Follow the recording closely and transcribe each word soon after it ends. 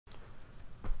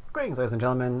Greetings, ladies and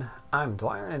gentlemen, I'm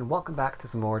Dwyrin, and welcome back to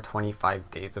some more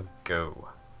 25 Days of Go.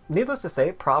 Needless to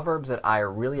say, proverbs that I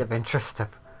really have interest of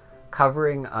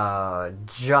covering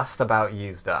just about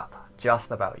used up.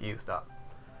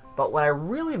 But what I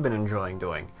really have been enjoying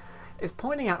doing is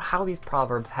pointing out how these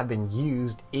proverbs have been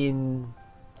used in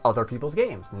other people's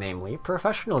games, namely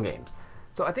professional games.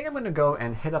 So I think I'm going to go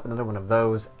and hit up another one of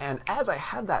those, and as I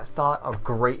had that thought, a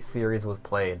great series was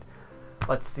played.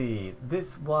 Let's see,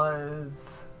 this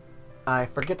was... I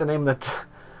forget the name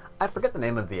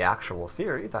of the actual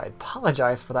series. I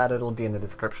apologize for that. It'll be in the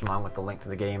description along with the link to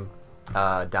the game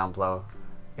down below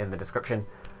in the description.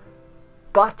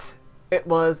 But it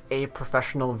was a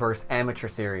professional versus amateur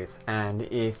series, and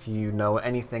if you know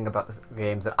anything about the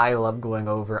games that I love going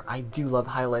over, I do love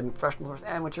highlighting professional versus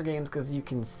amateur games because you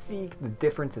can see the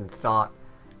difference in thought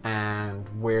and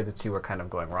where the two are kind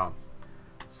of going wrong.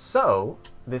 So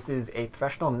this is a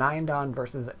professional 9-dan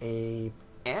versus a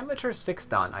amateur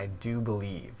 6-dan, I do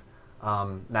believe.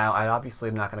 Now, I obviously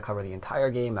am not going to cover the entire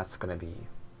game. That's going to be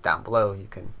down below. You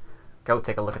can go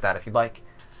take a look at that if you'd like.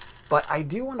 But I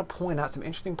do want to point out some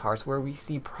interesting parts where we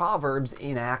see proverbs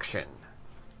in action.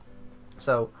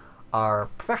 So, our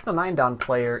professional 9-dan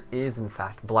player is in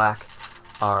fact black.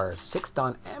 Our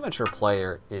 6-dan amateur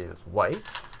player is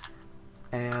white.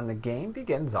 And the game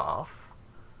begins off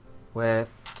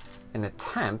with an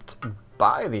attempt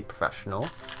by the professional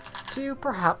to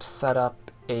perhaps set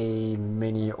up a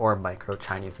mini or micro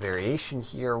Chinese variation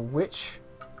here, which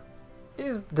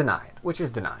is denied.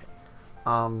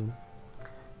 Now,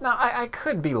 I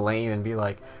could be lame and be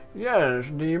like,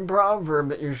 yes, the proverb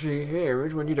that you see here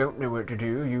is when you don't know what to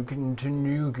do, you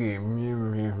continue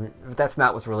game. But that's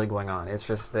not what's really going on. It's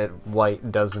just that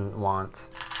white doesn't want,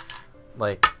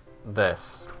 like,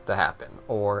 this to happen,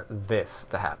 or this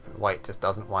to happen. White just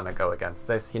doesn't want to go against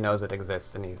this. He knows it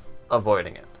exists, and he's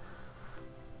avoiding it.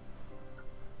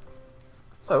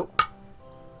 So,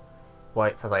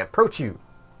 white says, I approach you.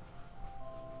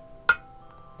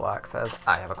 Black says,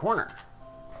 I have a corner.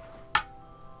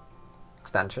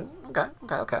 Extension.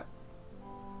 Okay.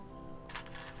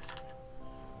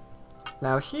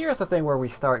 Now here's the thing where we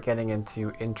start getting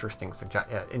into interesting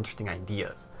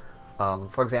ideas.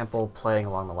 For example, playing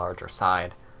along the larger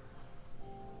side.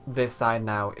 This side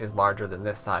now is larger than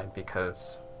this side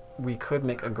because we could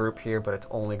make a group here, but it's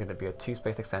only going to be a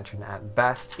 2-space extension at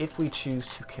best. If we choose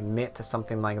to commit to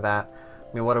something like that,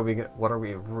 I mean, what are we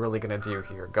really going to do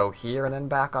here? Go here and then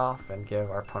back off and give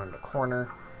our opponent a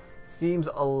corner? Seems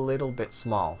a little bit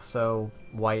small, so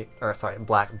black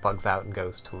bugs out and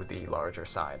goes to the larger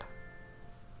side.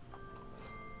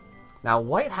 Now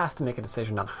white has to make a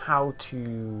decision on how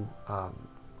to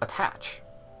attach.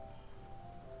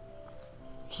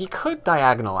 He could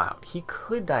diagonal out. He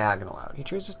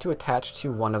chooses to attach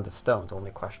to one of the stones. The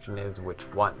only question is which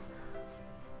one.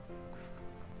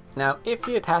 Now, if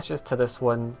he attaches to this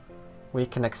one, we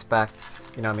can expect,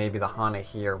 maybe the Hana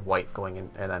here, white going in,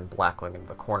 and then black going into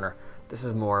the corner. This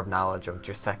is more of knowledge of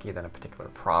Joseki than a particular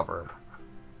proverb.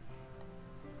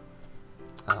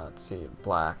 Let's see,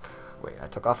 black. Wait, I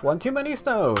took off one too many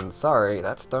stones. Sorry,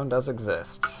 that stone does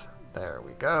exist. There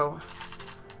we go.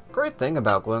 Great thing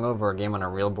about going over a game on a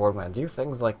real board when I do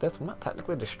things like this, I'm not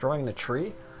technically destroying the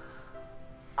tree.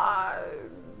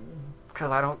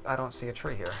 Because I don't see a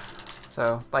tree here.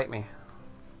 So, bite me.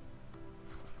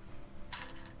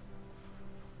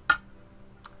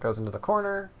 Goes into the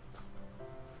corner.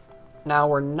 Now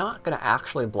we're not going to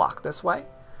actually block this way.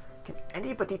 Can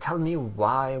anybody tell me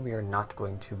why we are not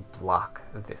going to block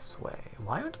this way?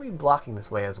 Why aren't we blocking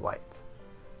this way as white?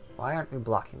 Why aren't we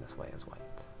blocking this way as white?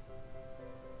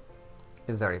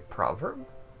 Is there a proverb?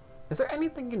 Is there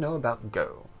anything you know about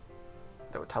Go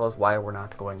that would tell us why we're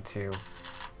not going to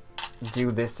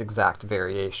do this exact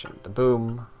variation? The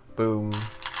boom, boom,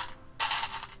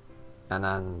 and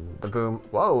then the boom.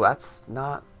 Whoa, that's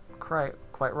not quite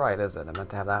right, is it? I meant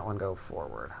to have that one go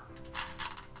forward.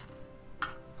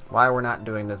 Why we're not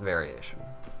doing this variation?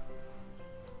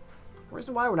 The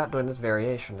reason why we're not doing this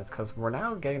variation is because we're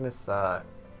now getting this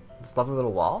this lovely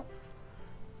little wall.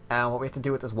 And what we have to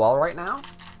do with this wall right now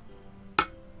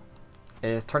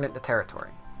is turn it into territory.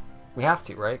 We have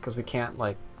to, right? Because we can't,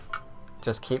 like,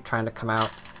 just keep trying to come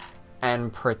out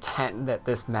and pretend that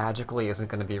this magically isn't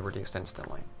going to be reduced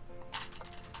instantly.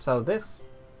 So this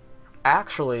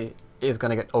actually is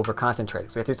going to get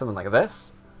over-concentrated. So we have to do something like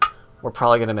this. We're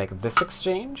probably going to make this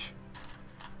exchange,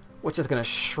 which is going to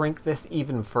shrink this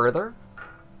even further.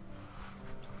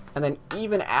 And then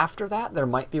even after that, there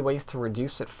might be ways to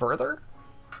reduce it further.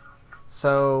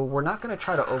 So we're not going to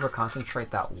try to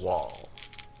over-concentrate that wall.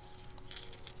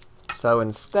 So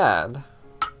instead,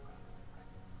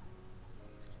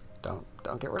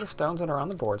 Don't get rid of stones that are on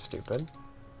the board, stupid.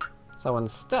 So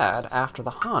instead, after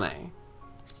the Hane,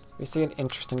 we see an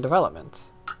interesting development.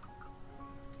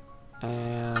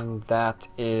 And that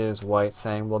is white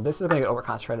saying, well, this is going to get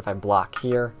over-concentrated if I block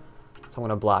here. So I'm going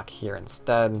to block here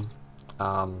instead.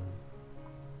 Now,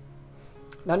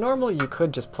 normally you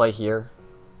could just play here.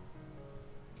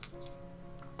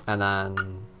 And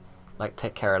then, like,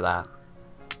 take care of that.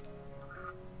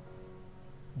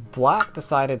 Black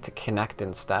decided to connect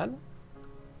instead.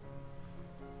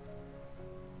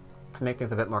 To make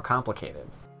things a bit more complicated.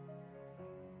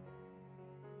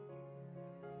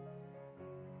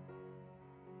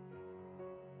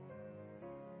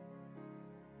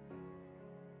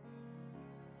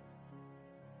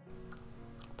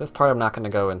 This part I'm not going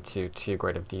to go into too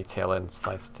great of detail in,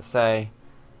 suffice to say.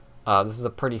 This is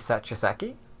a pretty set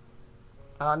Joseki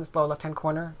in this lower left-hand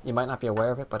corner. You might not be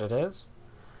aware of it, but it is.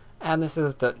 And this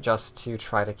is just to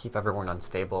try to keep everyone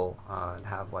unstable and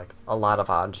have like a lot of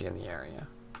Aji in the area.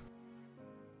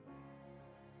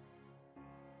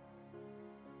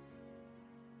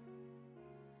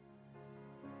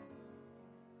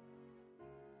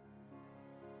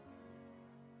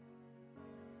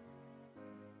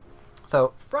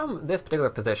 So from this particular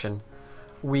position,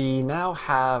 we now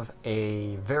have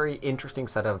a very interesting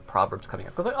set of proverbs coming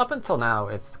up. Because like, up until now,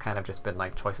 it's kind of just been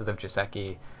like choices of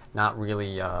Joseki, not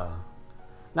really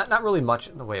much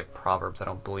in the way of proverbs, I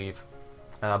don't believe.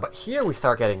 But here we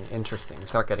start getting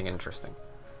interesting.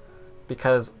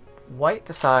 Because white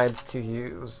decides to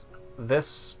use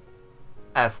this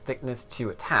as thickness to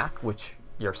attack, which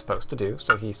you're supposed to do.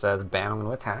 So he says, bam, I'm going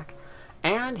to attack.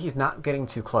 And he's not getting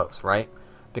too close, right?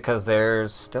 Because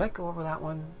there's... Did I go over that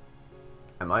one?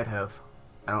 I might have.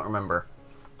 I don't remember.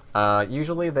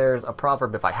 Usually there's a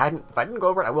proverb, if I didn't go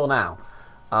over it, I will now.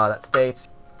 That states,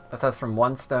 that says from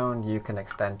 1 stone you can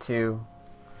extend 2.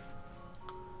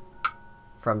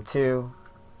 From 2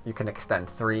 you can extend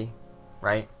 3,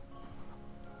 right?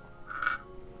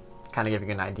 Kind of giving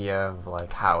you an idea of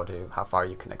like how far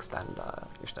you can extend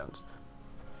your stones.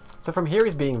 So from here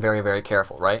he's being very, very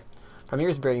careful, right? From here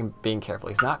he's being careful.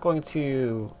 He's not going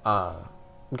to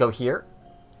go here.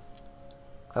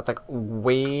 That's like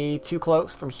way too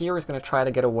close. From here he's going to try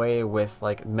to get away with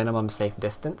like minimum safe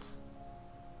distance.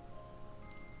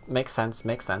 Makes sense,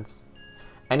 makes sense.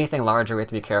 Anything larger we have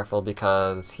to be careful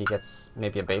because he gets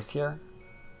maybe a base here,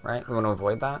 right? We want to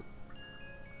avoid that.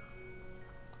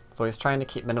 So he's trying to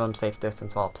keep minimum safe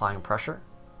distance while applying pressure.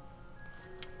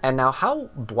 And now how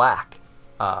black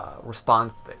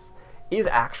responds to this is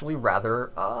actually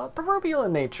rather proverbial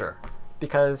in nature,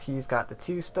 because he's got the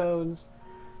 2 stones.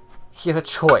 He has a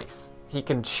choice. He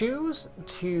can choose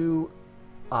to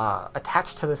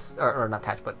attach to this, or not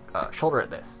attach, but shoulder at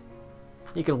this.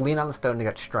 He could lean on the stone to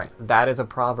get strength. That is a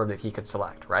proverb that he could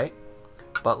select, right?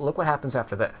 But look what happens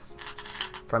after this.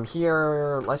 From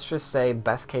here, let's just say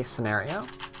best case scenario.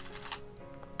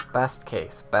 Best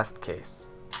case, best case.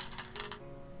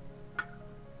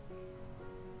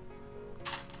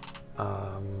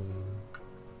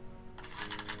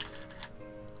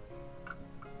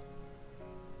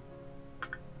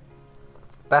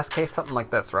 Best case, something like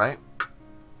this, right?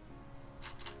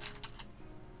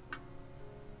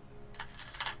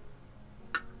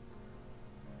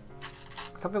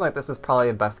 Something like this is probably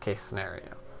a best case scenario,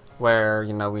 where,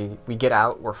 you know, we get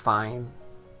out, we're fine,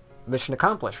 mission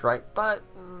accomplished, right? But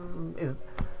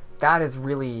that is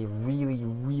really, really,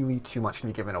 really too much to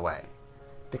be given away.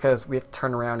 Because we have to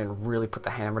turn around and really put the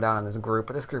hammer down on this group,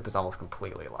 but this group is almost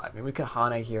completely alive. I mean, we can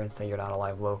Hane here and say you're not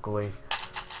alive locally,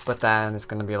 but then it's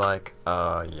going to be like,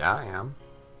 yeah, I am.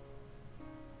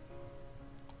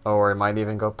 Or it might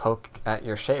even go poke at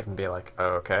your shape and be like,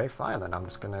 okay, fine, then I'm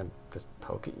just going to just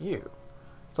poke at you.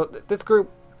 So this group,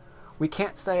 we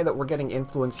can't say that we're getting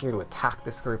influence here to attack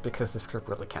this group, because this group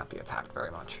really can't be attacked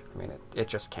very much. I mean, it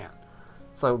just can't.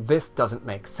 So this doesn't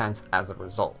make sense as a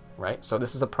result, right? So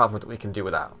this is a proverb that we can do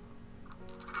without.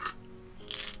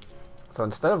 So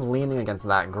instead of leaning against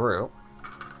that group,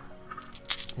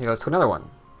 he goes to another one.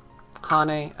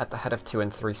 Hane at the head of 2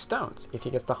 and 3 stones. If he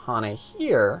gets to Hane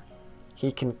here,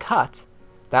 he can cut.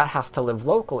 That has to live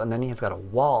local, and then he has got a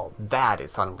wall. That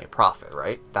is suddenly profit,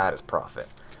 right? That is profit.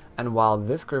 And while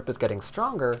this group is getting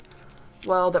stronger,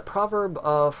 well, that proverb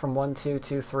from 1, 2,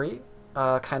 2, 3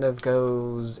 kind of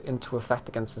goes into effect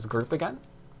against this group again.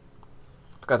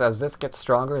 Because as this gets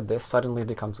stronger, this suddenly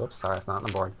becomes, whoops, sorry, it's not on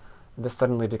the board. This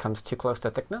suddenly becomes too close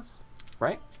to thickness,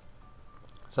 right?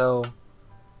 So,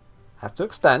 has to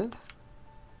extend.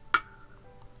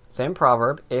 Same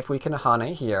proverb, if we can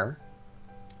Hane here.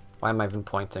 Why am I even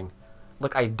pointing?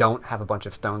 Look, I don't have a bunch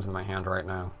of stones in my hand right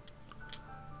now.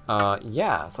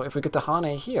 Yeah, so if we get to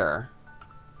Hane here,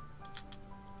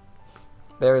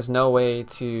 there is no way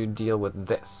to deal with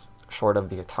this, short of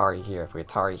the Atari here. If we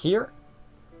Atari here,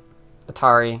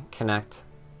 Atari, connect,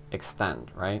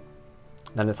 extend, right?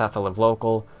 Then this has to live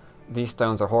local. These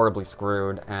stones are horribly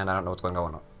screwed, and I don't know what's going to go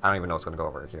on. I don't even know what's going to go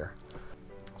over here.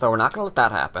 So we're not going to let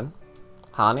that happen.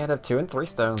 Hane out of 2 and 3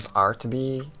 stones are to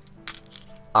be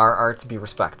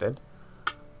respected.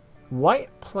 White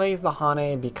plays the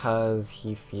Hane because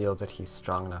he feels that he's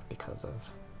strong enough because of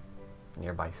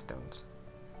nearby stones.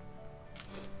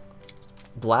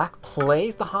 Black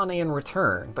plays the Hane in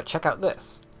return, but check out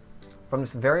this. From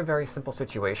this very, very simple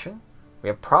situation, we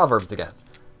have proverbs again,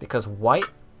 because white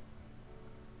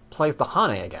plays the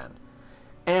Hane again.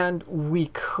 And we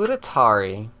could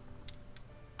Atari,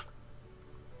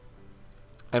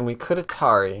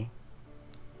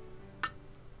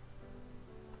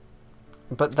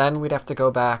 but then we'd have to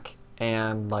go back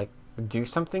and, like, do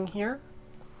something here.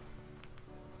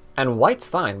 And white's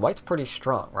fine. White's pretty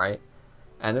strong, right?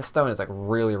 And this stone is, like,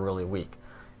 really, really weak.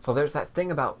 So there's that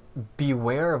thing about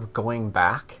beware of going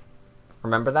back.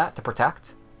 Remember that, to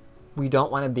protect? We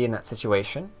don't want to be in that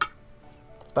situation.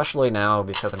 Especially now,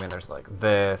 because, I mean, there's, like,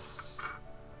 this.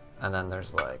 And then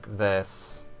there's, like,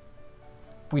 this.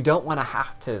 We don't want to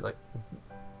have to, like,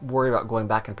 worry about going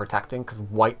back and protecting, because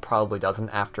white probably doesn't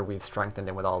after we've strengthened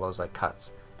him with all those, like,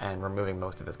 cuts and removing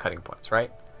most of his cutting points,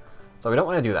 right? So we don't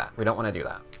want to do that. We don't want to do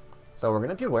that. So we're going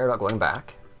to be aware about going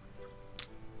back.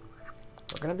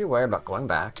 We're going to be aware about going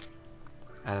back.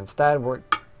 And instead,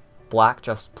 black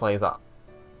just plays up.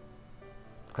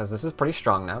 Because this is pretty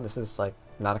strong now. This is, like,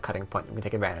 not a cutting point you can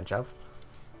take advantage of.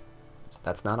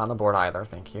 That's not on the board either,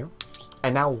 thank you.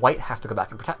 And now white has to go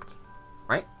back and protect,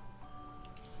 right?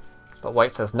 But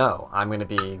white says, no, I'm going to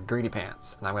be greedy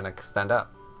pants, and I'm going to extend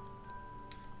up.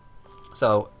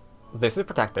 So this is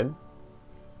protected.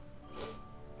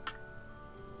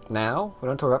 Now, we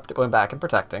don't interrupt going back and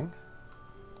protecting.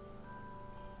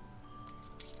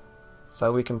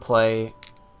 So we can play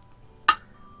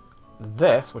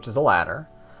this, which is a ladder.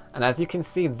 And as you can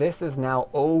see, this is now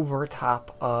over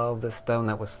top of the stone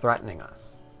that was threatening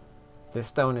us. This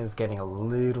stone is getting a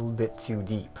little bit too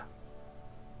deep.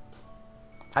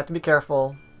 Have to be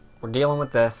careful. We're dealing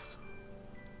with this.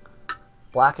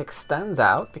 Black extends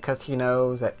out because he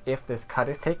knows that if this cut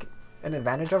is taken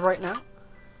advantage of right now,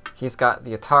 he's got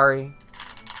the Atari.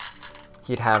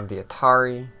 He'd have the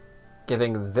Atari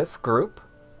giving this group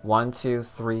 1, 2,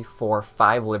 3, 4,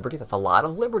 5 liberties. That's a lot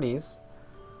of liberties.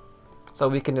 So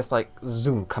we can just, like,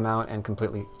 zoom, come out and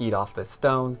completely eat off this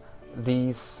stone.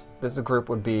 This group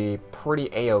would be pretty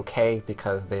a-okay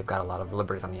because they've got a lot of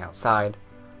liberties on the outside.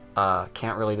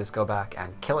 Can't really just go back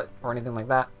and kill it or anything like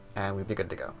that, and we'd be good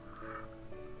to go.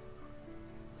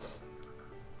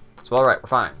 So alright, we're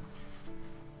fine.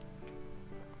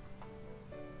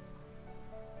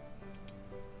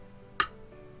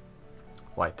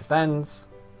 White defends,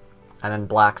 and then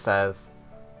black says,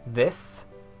 this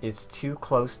is too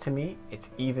close to me. It's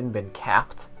even been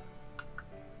capped.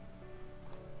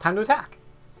 Time to attack.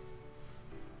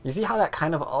 You see how that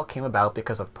kind of all came about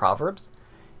because of proverbs?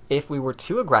 If we were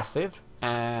too aggressive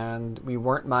and we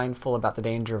weren't mindful about the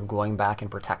danger of going back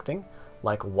and protecting,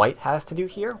 like white has to do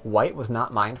here, white was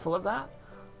not mindful of that.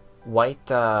 White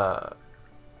had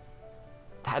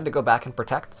to go back and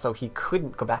protect, so he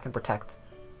couldn't go back and protect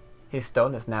his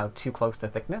stone that's now too close to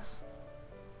thickness.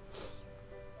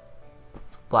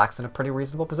 Black's in a pretty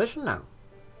reasonable position now.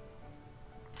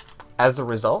 As a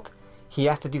result, he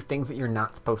has to do things that you're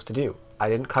not supposed to do. I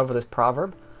didn't cover this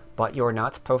proverb, but you're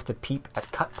not supposed to peep at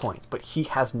cut points, but he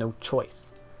has no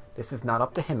choice. This is not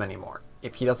up to him anymore.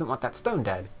 If he doesn't want that stone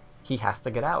dead, he has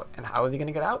to get out. And how is he going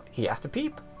to get out? He has to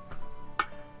peep.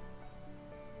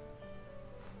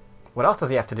 What else does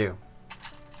he have to do?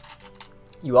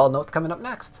 You all know what's coming up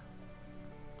next.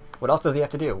 What else does he have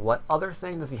to do? What other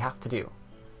thing does he have to do?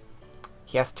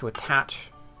 He has to attach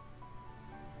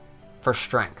for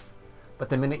strength. But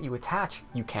the minute you attach,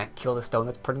 you can't kill the stone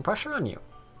that's putting pressure on you,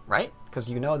 right? Because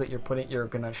you know that you're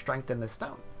going to strengthen this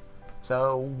stone.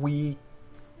 So we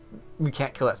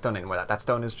can't kill that stone anymore. That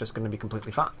stone is just going to be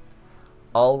completely fine.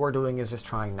 All we're doing is just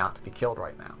trying not to be killed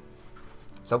right now.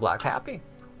 So black's happy.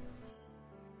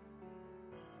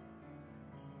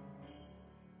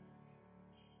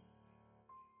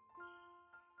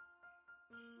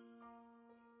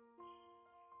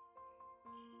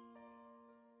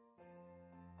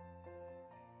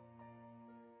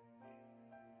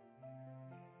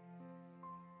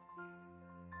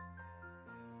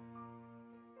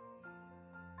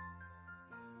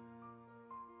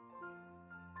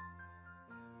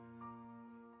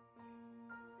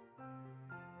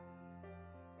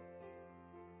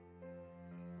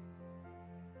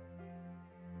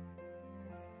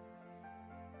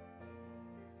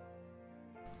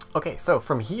 Okay, so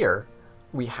from here,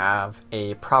 we have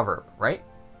a proverb, right?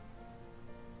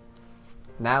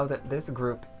 Now that this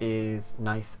group is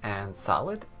nice and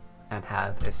solid and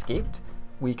has escaped,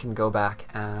 we can go back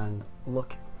and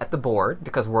look at the board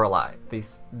because we're alive.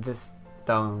 This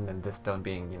stone and this stone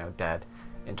being, dead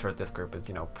into this group is,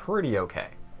 pretty okay.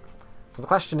 So the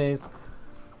question is,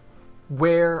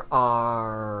 where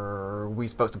are we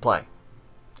supposed to play?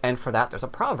 And for that, there's a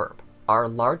proverb. Our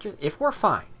largest, if we're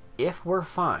fine,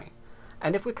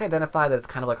 and if we can identify that it's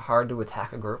kind of like hard to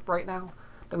attack a group right now,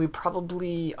 then we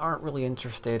probably aren't really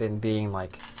interested in being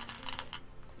like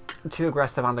too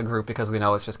aggressive on the group because we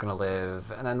know it's just going to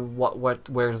live. And then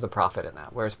where's the profit in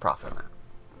that? Where's profit in that?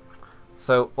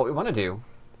 So what we want to do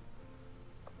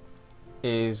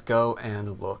is go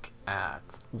and look at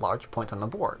large points on the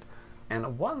board.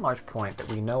 And one large point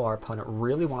that we know our opponent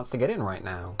really wants to get in right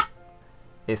now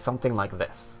is something like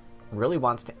this. Really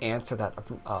wants to answer that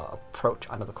approach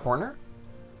onto the corner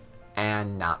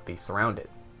and not be surrounded.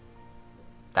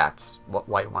 That's what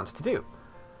white wants to do.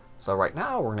 So right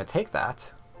now we're going to take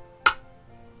that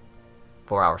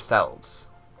for ourselves.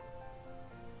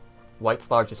 White's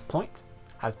largest point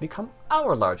has become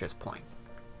our largest point.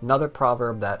 Another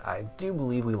proverb that I do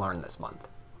believe we learned this month.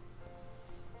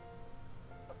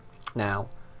 Now,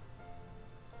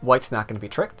 white's not going to be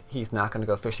tricked. He's not going to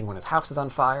go fishing when his house is on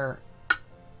fire.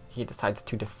 He decides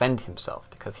to defend himself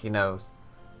because he knows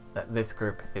that this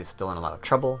group is still in a lot of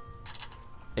trouble.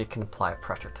 It can apply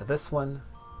pressure to this one,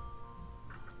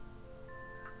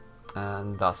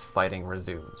 and thus fighting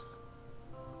resumes.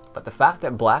 But the fact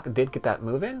that black did get that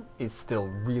move in is still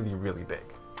really, really big.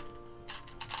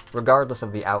 Regardless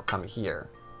of the outcome here,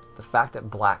 the fact that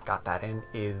black got that in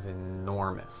is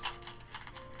enormous.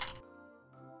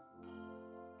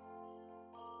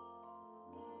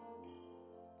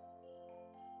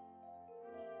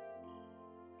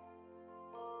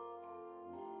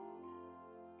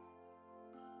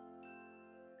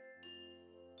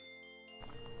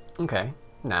 Okay,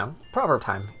 now, proverb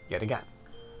time yet again.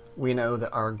 We know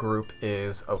that our group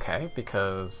is okay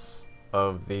because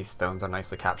of these stones are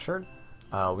nicely captured.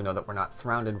 We know that we're not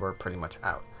surrounded, we're pretty much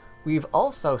out. We've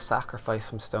also sacrificed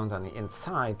some stones on the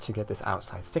inside to get this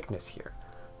outside thickness here.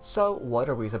 So what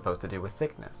are we supposed to do with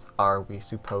thickness? Are we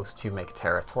supposed to make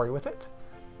territory with it?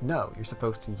 No, you're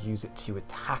supposed to use it to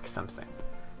attack something.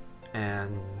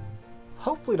 And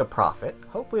hopefully to profit,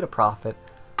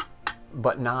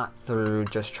 but not through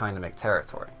just trying to make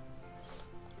territory.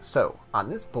 So on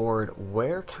this board,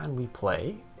 where can we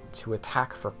play to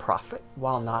attack for profit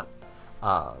while not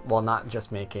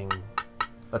just making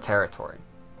a territory?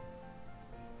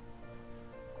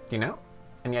 Do you know?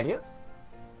 Any ideas?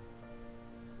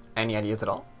 Any ideas at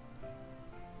all?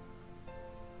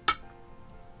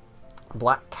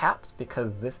 Black caps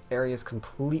because this area is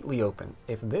completely open.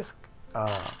 If this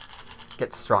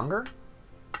gets stronger,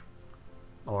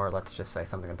 or let's just say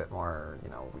something a bit more,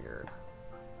 weird.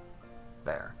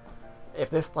 There. If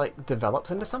this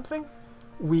develops into something,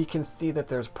 we can see that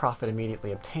there's profit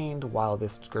immediately obtained while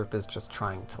this group is just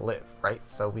trying to live, right?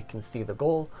 So we can see the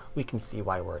goal, we can see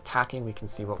why we're attacking, we can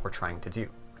see what we're trying to do.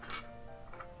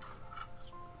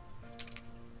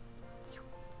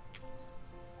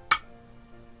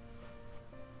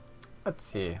 Let's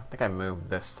see, I think I moved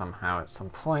this somehow at some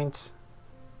point.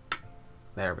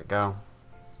 There we go.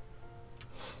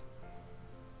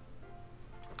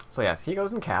 So yes, he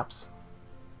goes in caps.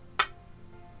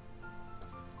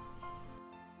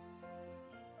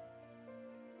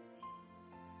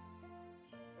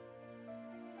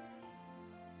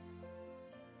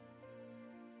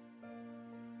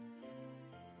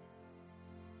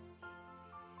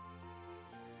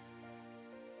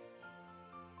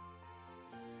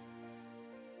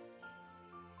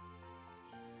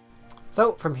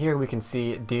 So from here we can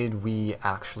see, did we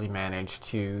actually manage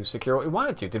to secure what we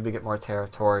wanted to? Did we get more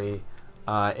territory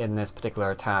in this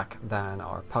particular attack than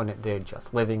our opponent did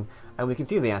just living? And we can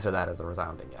see the answer to that is a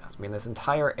resounding yes. I mean, this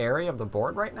entire area of the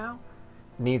board right now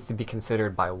needs to be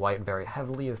considered by white very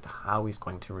heavily as to how he's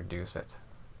going to reduce it.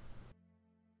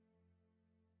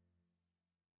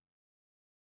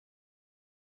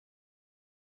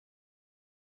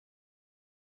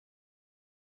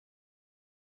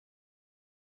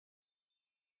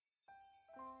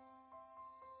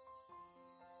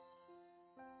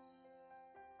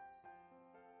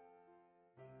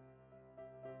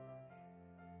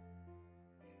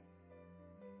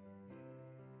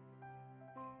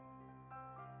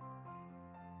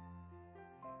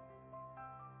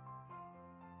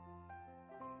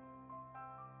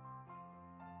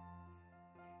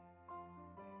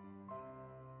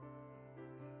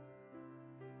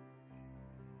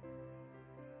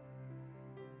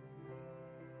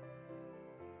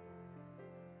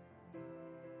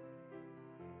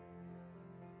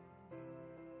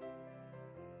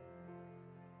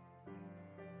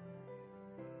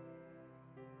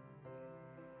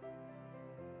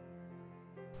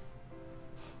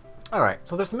 Alright,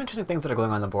 so there's some interesting things that are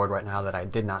going on the board right now that I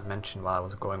did not mention while I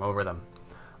was going over them.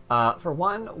 For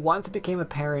one, once it became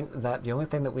apparent that the only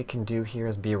thing that we can do here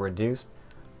is be reduced,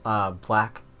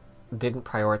 Black didn't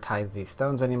prioritize these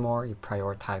stones anymore. He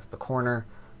prioritized the corner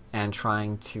and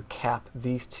trying to cap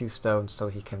these 2 stones so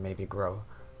he can maybe grow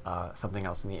something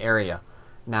else in the area.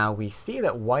 Now we see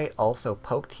that White also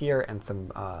poked here, and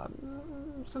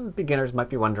some beginners might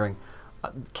be wondering,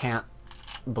 can't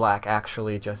Black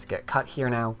actually just get cut here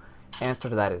now? Answer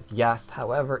to that is yes.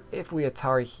 However, if we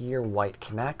Atari here, White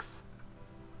connects.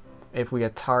 If we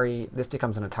Atari, this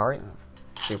becomes an Atari.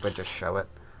 Stupid, just show it.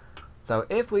 So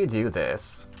if we do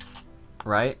this,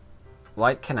 right,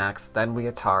 White connects, then we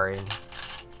Atari,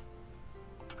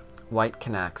 White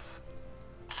connects,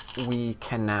 we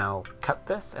can now cut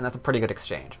this, and that's a pretty good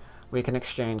exchange. We can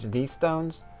exchange these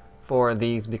stones for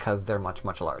these because they're much,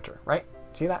 much larger, right?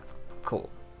 See that? Cool.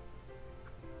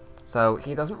 So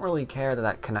he doesn't really care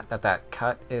that that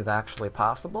cut is actually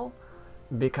possible,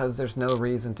 because there's no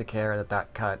reason to care that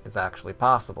that cut is actually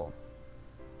possible.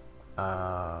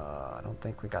 I don't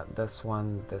think we got this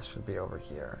one. This should be over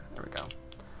here. There we go.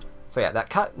 So yeah, that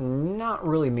cut, not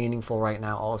really meaningful right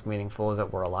now. All that's meaningful is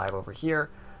that we're alive over here.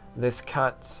 This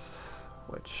cut,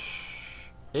 which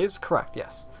is correct,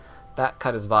 yes. That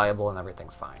cut is viable and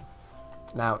everything's fine.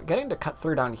 Now, getting to cut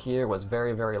through down here was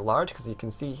very, very large, because you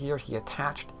can see here he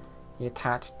attached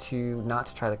to, not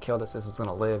to try to kill this is going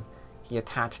to live, he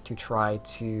attached to try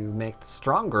to make the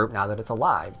strong group, now that it's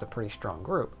alive, it's a pretty strong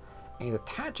group, and he's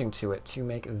attaching to it to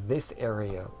make this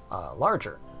area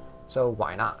larger. So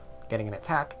why not? Getting an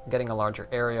attack, getting a larger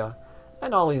area,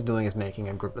 and all he's doing is making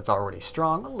a group that's already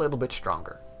strong a little bit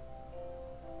stronger.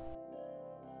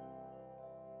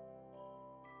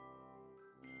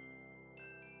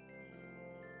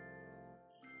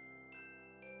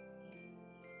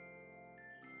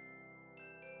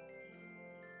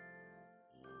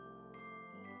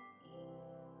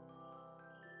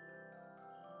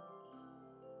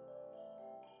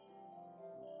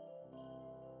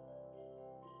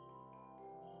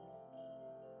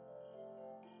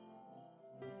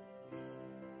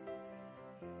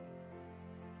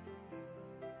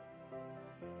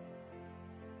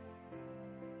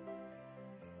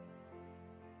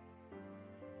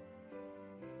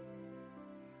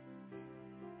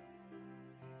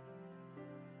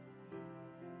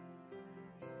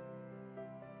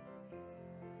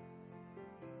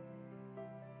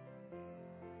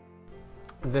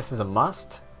 This is a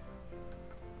must.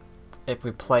 If we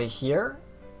play here,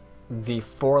 the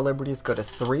 4 liberties go to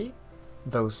 3.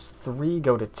 Those 3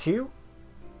 go to 2.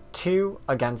 2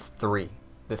 against 3.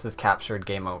 This is captured,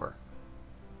 game over.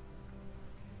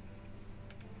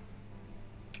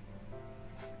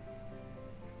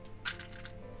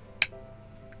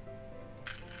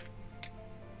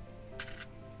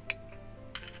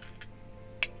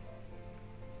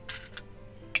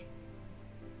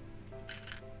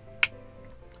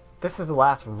 This is the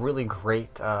last really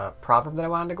great proverb that I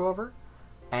wanted to go over,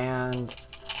 and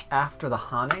after the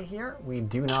Hane here, we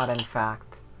do not in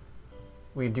fact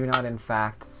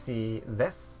see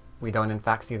this. We don't in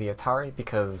fact see the Atari,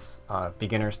 because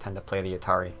beginners tend to play the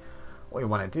Atari. What we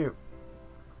want to do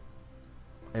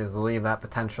is leave that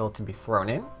potential to be thrown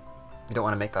in. We don't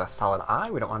want to make that a solid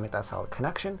eye. We don't want to make that a solid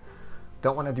connection.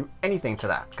 Don't want to do anything to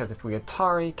that, because if we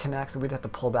Atari connects, we'd have to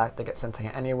pull back to get something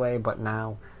anyway, but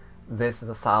now this is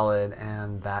a solid,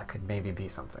 and that could maybe be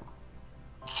something.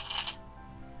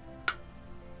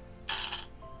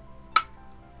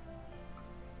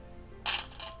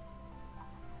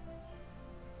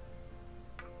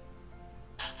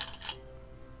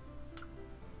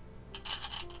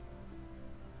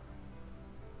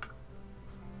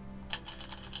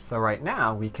 So right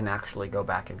now, we can actually go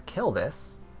back and kill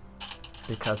this,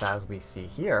 because as we see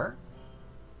here,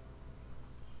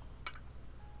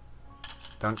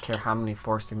 don't care how many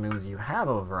forcing moves you have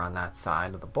over on that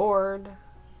side of the board,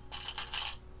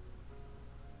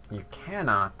 you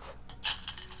cannot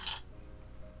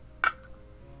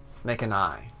make an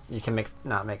eye. You can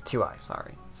not make 2 eyes,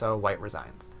 sorry. So White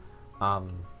resigns. For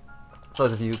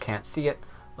those of you who can't see it,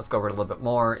 let's go over it a little bit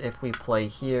more. If we play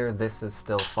here, this is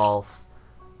still false,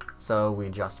 so we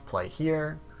just play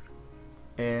here.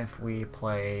 If we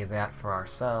play that for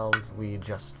ourselves, we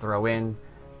just throw in,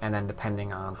 and then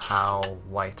depending on how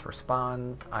White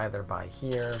responds, either by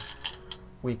here,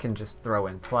 we can just throw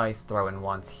in twice, throw in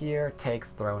once here,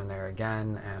 takes, throw in there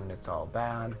again, and it's all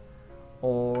bad.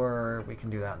 Or we can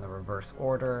do that in the reverse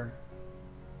order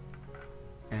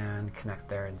and connect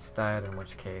there instead, in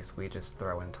which case we just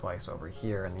throw in twice over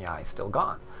here and the eye's still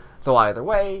gone. So either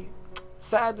way,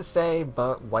 sad to say,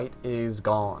 but White is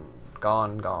gone.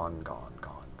 Gone, gone, gone,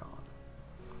 gone, gone.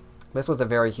 This was a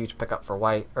very huge pickup for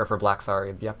white, or for black,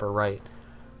 sorry. The upper right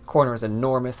corner is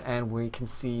enormous, and we can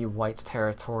see white's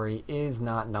territory is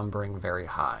not numbering very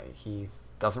high. He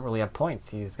doesn't really have points.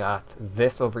 He's got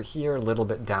this over here, a little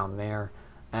bit down there,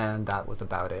 and that was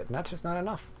about it. And that's just not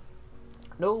enough.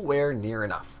 Nowhere near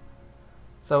enough.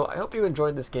 So I hope you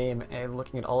enjoyed this game, and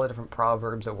looking at all the different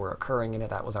proverbs that were occurring in it,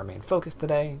 that was our main focus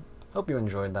today. Hope you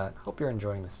enjoyed that. Hope you're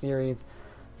enjoying the series.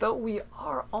 Though we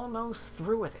are almost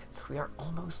through with it. We are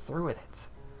almost through with it.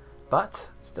 But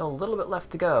still a little bit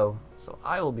left to go, so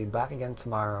I will be back again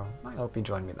tomorrow. I hope you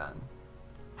join me then.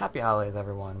 Happy holidays,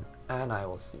 everyone, and I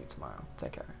will see you tomorrow.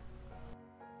 Take care.